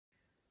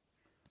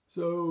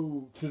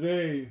So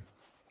today,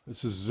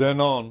 this is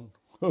Zenon.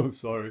 Oh,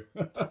 sorry.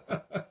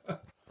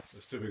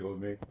 That's typical of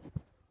me.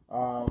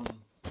 So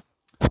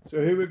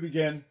here we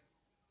begin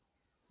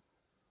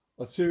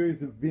a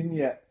series of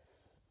vignettes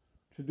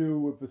to do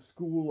with the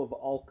School of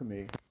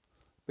Alchemy.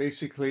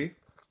 Basically,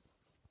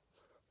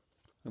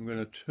 I'm going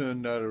to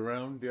turn that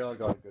around. Yeah, I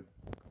got it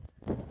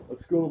good.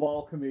 A School of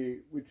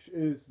Alchemy, which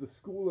is the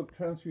School of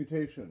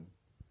Transmutation.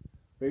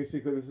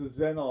 Basically, this is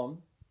Zenon,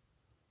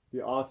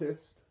 the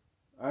artist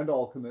and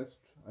alchemist.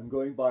 I'm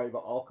going by the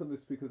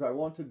alchemist because I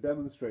want to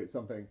demonstrate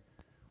something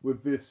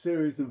with this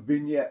series of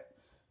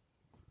vignettes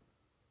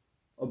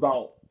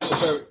about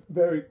a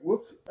very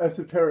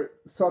esoteric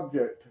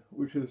subject,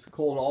 which is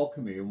called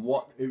alchemy, and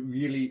what it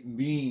really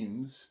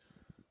means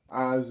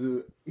as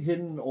a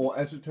hidden or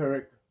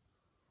esoteric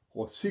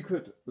or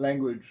secret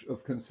language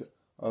of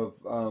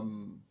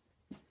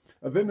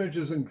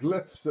images and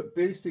glyphs that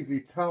basically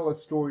tell a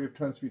story of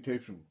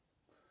transmutation.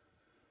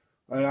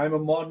 And I'm a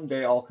modern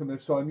day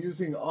alchemist, so I'm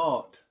using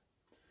art.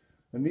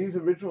 And these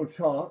original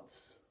charts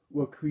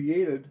were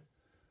created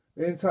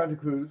in Santa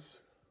Cruz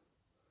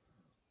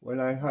when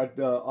I had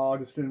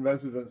artist in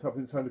residence up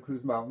in Santa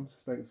Cruz Mountains,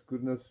 thanks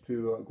goodness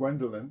to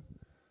Gwendolyn,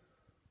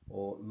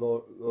 or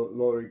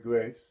Laurie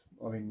Grace,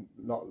 I mean,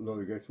 not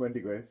Laurie Grace, Wendy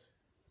Grace.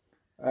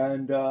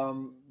 And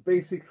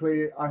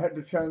basically, I had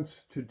the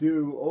chance to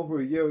do,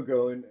 over a year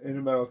ago in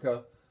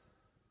America,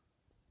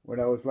 when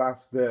I was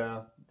last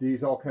there,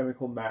 these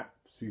alchemical maps,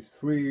 these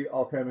 3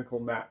 alchemical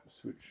maps,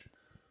 which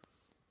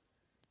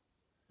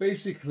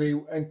basically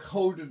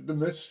encoded the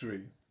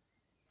mystery.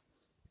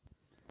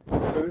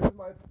 So this is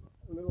my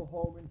little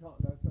home in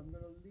Totnes. I'm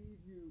going to lead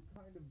you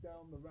kind of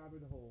down the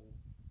rabbit hole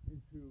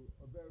into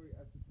a very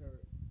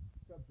esoteric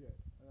subject,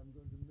 and I'm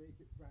going to make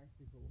it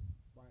practical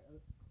by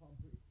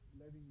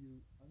letting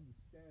you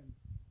understand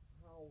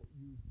how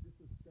you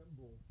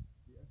disassemble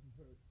the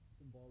esoteric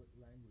symbolic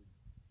language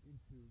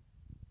into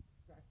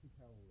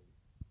practicality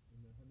in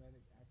the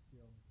Hermetic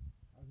axiom,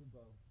 as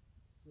above,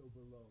 so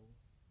below,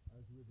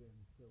 as within,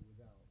 so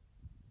without.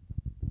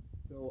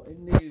 So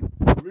in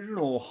the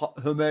original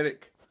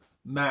Hermetic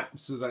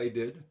maps that I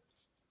did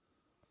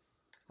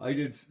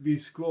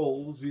these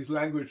scrolls, these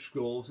language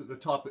scrolls. At the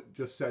top it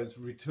just says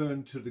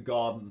return to the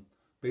garden,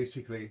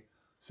 basically.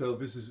 So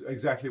this is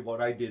exactly what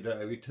I did.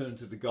 I returned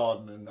to the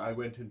garden and I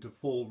went into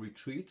full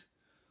retreat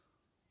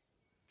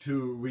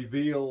to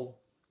reveal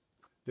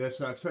this.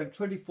 And I've spent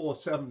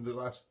 24/7 the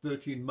last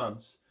 13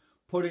 months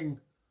putting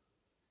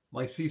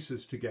my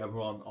thesis together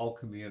on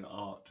alchemy and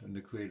art and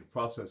the creative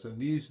process.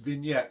 And these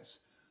vignettes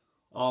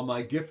are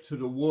my gift to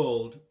the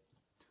world,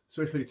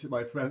 especially to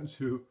my friends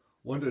who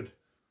wondered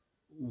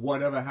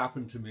whatever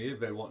happened to me, if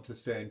they want to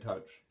stay in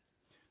touch.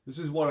 This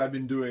is what I've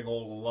been doing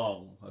all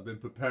along. I've been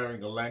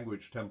preparing a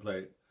language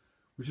template,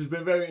 which has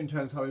been very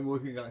intense. I've been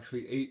working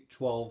actually 8,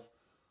 12,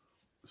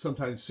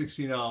 sometimes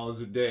 16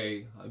 hours a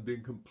day. I've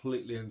been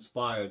completely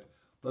inspired.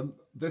 But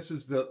this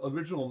is the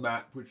original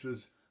map, which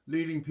is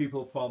leading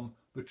people from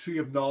the tree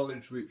of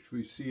knowledge, which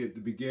we see at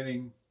the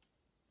beginning.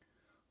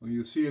 When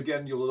you see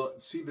again, you'll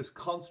see this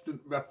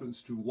constant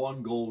reference to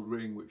one gold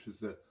ring, which is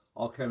the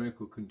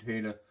alchemical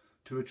container,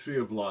 to a tree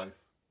of life.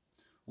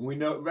 And we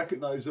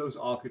recognize those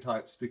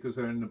archetypes because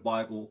they're in the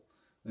Bible,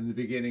 in the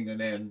beginning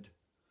and end.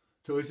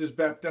 So it is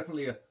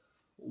definitely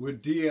we're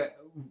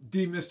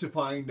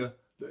demystifying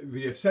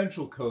the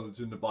essential codes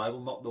in the Bible,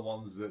 not the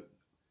ones that.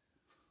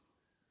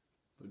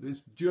 But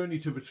this journey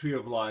to the tree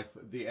of life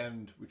at the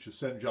end, which is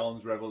St.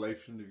 John's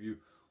Revelation, if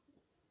you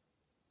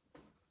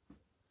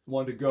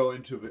want to go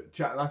into the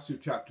last 2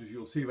 chapters,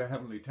 you'll see the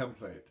heavenly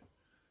template.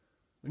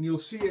 And you'll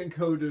see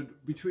encoded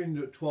between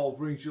the 12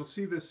 rings, you'll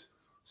see this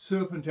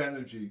serpent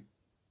energy,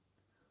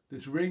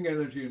 this ring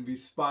energy and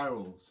these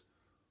spirals.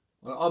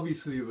 Well,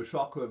 obviously the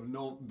chakra of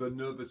the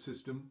nervous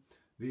system,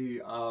 the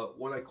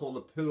what I call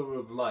the pillar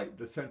of light,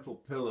 the central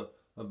pillar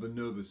of the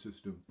nervous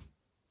system.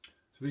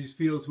 So these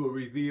fields were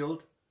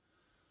revealed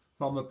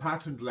from a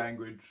patterned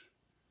language,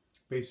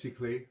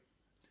 basically,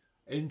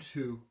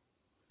 into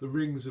the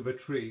rings of a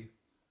tree,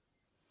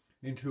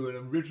 into an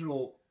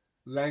original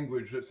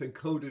language that's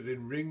encoded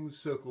in rings,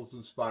 circles,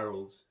 and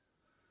spirals.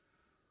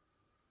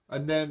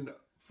 And then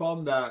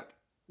from that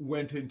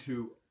went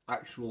into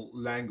actual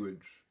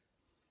language.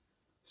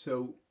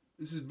 So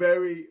this is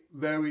very,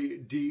 very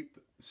deep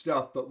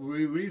stuff, but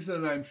the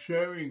reason I'm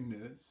sharing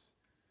this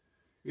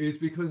is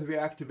because of the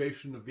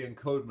activation of the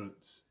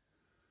encodements.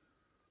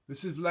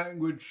 This is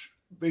language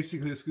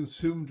basically has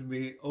consumed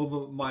me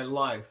over my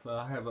life.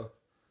 I have a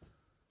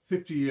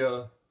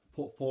 50-year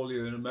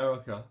portfolio in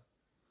America,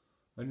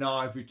 and now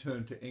I've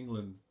returned to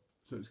England.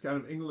 So it's kind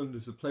of England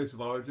is the place of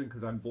origin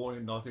because I'm born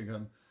in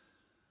Nottingham.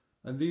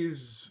 And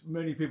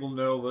many people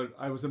know that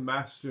I was a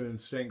master in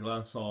stained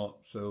glass art.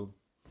 So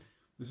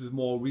this is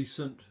more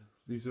recent.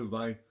 These are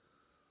a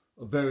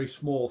very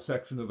small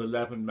section of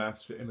 11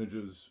 master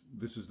images.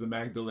 This is the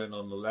Magdalene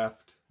on the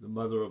left, the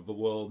Mother of the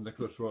World,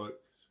 Nicholas Roerch's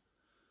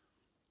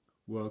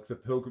work, The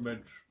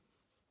Pilgrimage,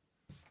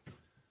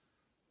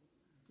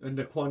 and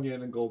the Kuan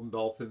Yin and Golden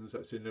Dolphins,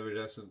 that's in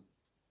iridescent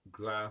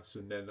glass,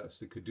 and then that's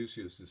the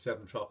caduceus, the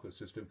 7 chakra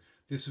system.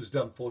 This was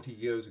done 40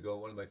 years ago,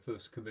 one of my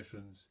first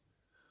commissions.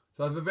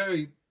 So I have a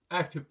very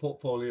active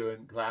portfolio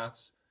in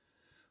glass,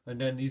 and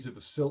then these are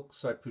the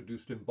silks I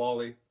produced in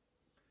Bali.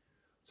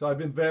 So I've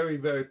been very,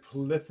 very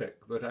prolific,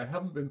 but I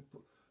haven't been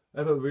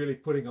ever really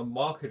putting on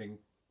marketing.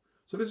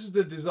 So this is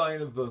the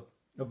design of the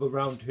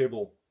round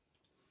table.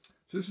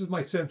 So this is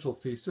my central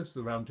thesis,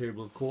 the round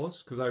table, of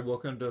course, because I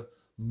work under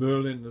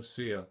Merlin the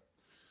Seer.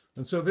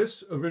 And so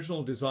this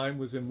original design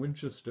was in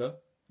Winchester,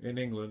 in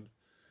England,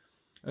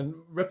 and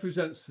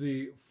represents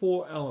the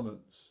 4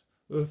 elements: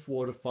 earth,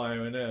 water,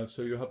 fire, and air.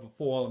 So you have the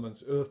 4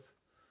 elements: earth,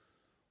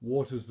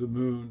 water is the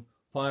moon,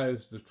 fire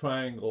is the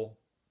triangle,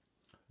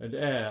 and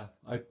air,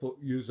 I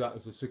use that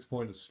as a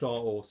 6-pointed star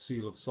or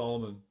seal of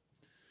Solomon.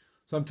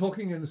 So I'm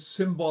talking in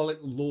symbolic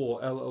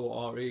lore,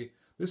 L-O-R-E.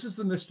 This is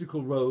the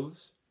mystical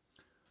rose.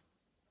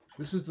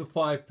 This is the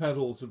 5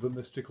 petals of the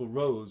mystical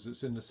rose.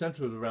 It's in the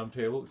center of the round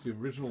table. It's the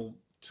original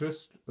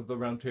tryst of the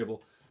round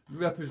table. It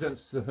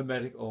represents the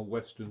Hermetic or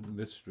Western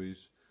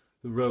mysteries.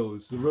 The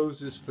rose. The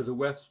rose is for the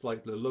West,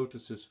 like the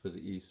lotus is for the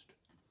East.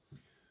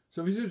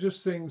 So these are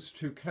just things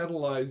to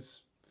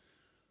catalyze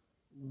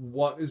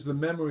what is the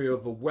memory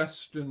of a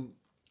Western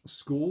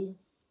school.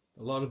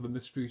 A lot of the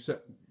mystery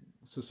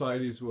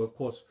societies were, of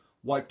course,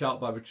 wiped out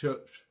by the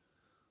church.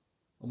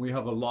 And we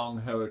have a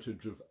long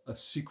heritage of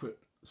secret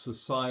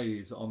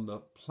societies on the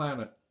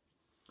planet.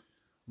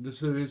 And this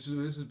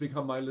has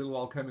become my little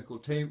alchemical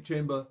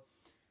chamber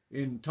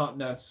in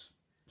Totnes,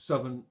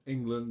 southern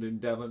England, in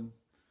Devon.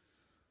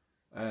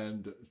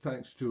 And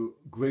thanks to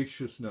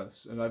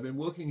graciousness. And I've been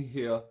working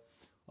here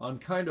on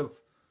kind of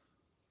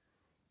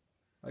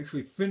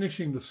actually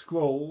finishing the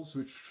scrolls,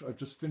 which I've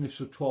just finished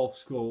the 12th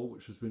scroll,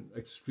 which has been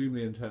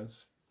extremely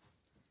intense,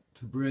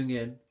 to bring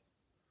in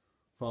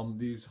from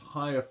these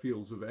higher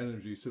fields of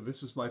energy. So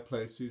this is my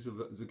place. These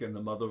are, again,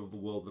 the mother of the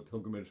world, the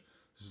pilgrimage.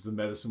 This is the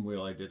medicine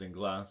wheel I did in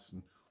glass,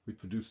 and we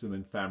produced them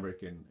in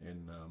fabric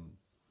in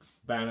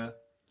banner.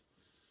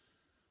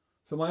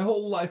 So my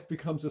whole life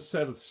becomes a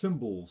set of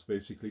symbols,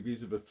 basically.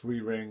 These are the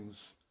 3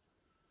 rings,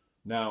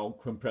 now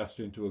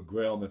compressed into a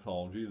Grail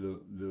mythology,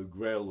 the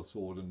Grail, the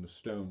sword, and the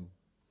stone.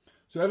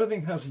 So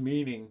everything has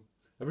meaning,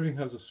 everything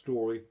has a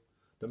story.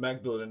 The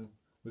Magdalene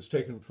was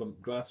taken from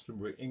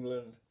Glastonbury,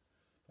 England.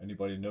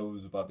 Anybody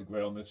knows about the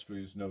Grail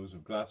mysteries knows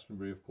of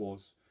Glastonbury, of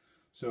course.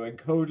 So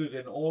encoded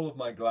in all of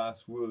my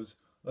glass was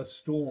a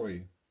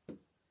story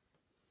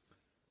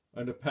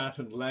and a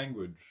patterned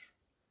language.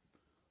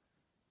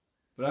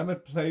 But I'm at a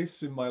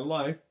place in my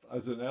life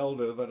as an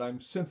elder that I'm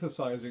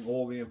synthesizing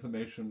all the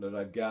information that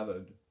I've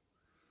gathered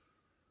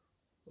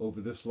over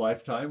this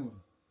lifetime.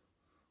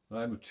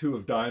 I'm a 2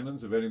 of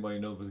diamonds, if anybody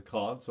knows the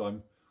card, so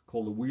I'm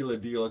called the Wheeler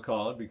Dealer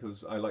card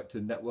because I like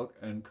to network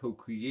and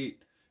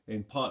co-create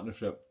in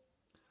partnership.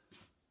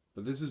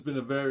 But this has been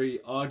a very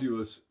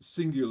arduous,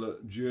 singular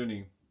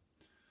journey.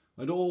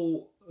 And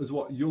all is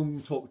what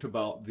Jung talked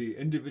about, the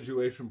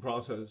individuation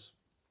process.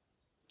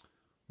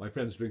 My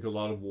friends drink a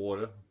lot of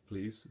water,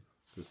 please,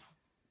 because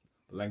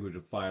the language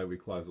of fire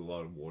requires a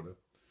lot of water.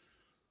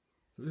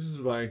 So this is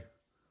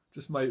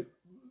my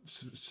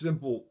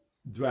simple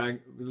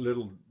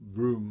little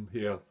room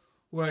here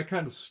where I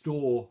kind of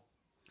store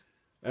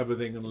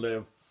everything and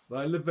live. But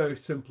I live very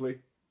simply,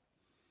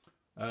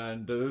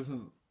 and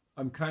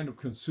I'm kind of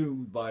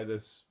consumed by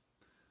this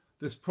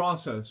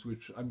process,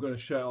 which I'm going to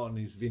share on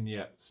these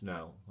vignettes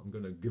now. I'm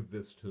going to give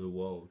this to the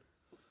world.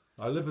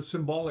 I live a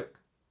symbolic,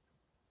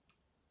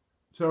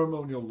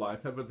 ceremonial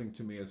life. Everything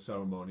to me is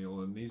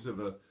ceremonial, and these are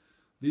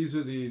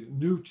the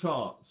new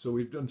charts. So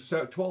we've done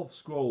 12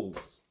 scrolls.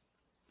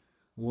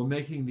 We're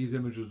making these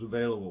images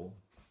available,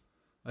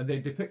 and they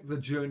depict the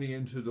journey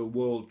into the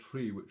world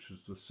tree, which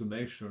is the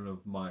summation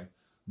of my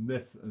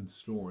myth and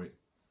story.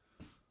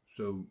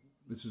 So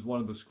this is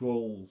one of the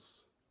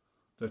scrolls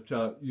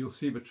that you'll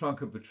see the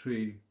trunk of the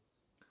tree,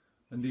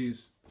 and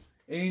these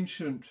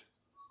ancient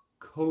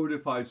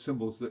codified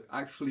symbols that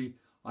actually,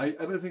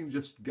 everything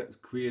just gets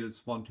created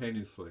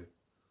spontaneously.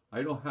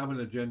 I don't have an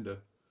agenda.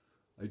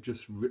 It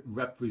just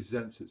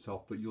represents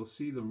itself, but you'll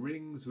see the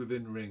rings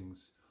within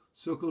rings,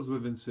 circles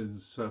within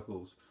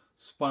circles,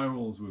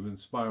 spirals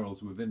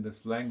within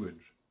this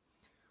language,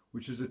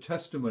 which is a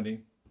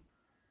testimony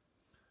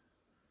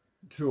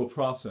to a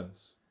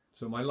process.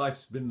 So my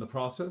life's been the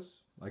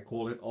process. I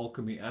call it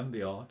alchemy and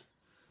the art,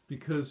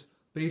 because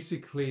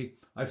basically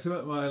I've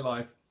spent my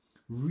life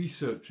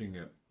researching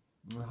it.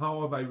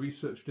 How have I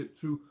researched it?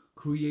 Through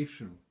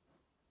creation,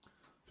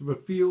 through a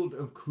field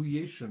of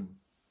creation.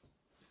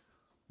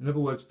 In other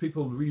words,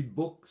 people read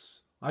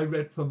books. I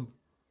read from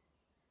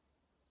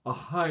a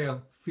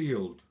higher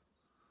field.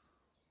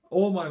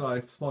 All my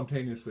life,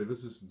 spontaneously.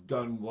 This is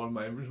done, one of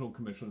my original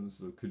commissions,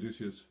 the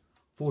Caduceus,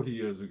 40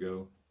 years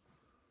ago.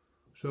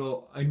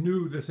 So I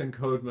knew this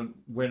encodement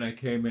when I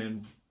came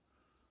in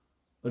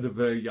at a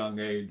very young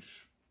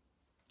age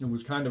and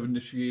was kind of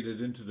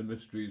initiated into the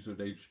mysteries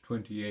at age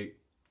 28.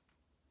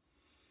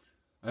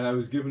 And I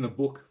was given a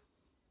book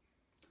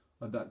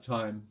at that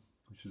time,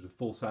 which is a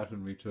full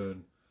Saturn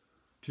return,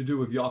 to do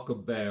with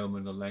Jakob Boehm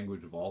and the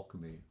language of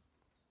alchemy.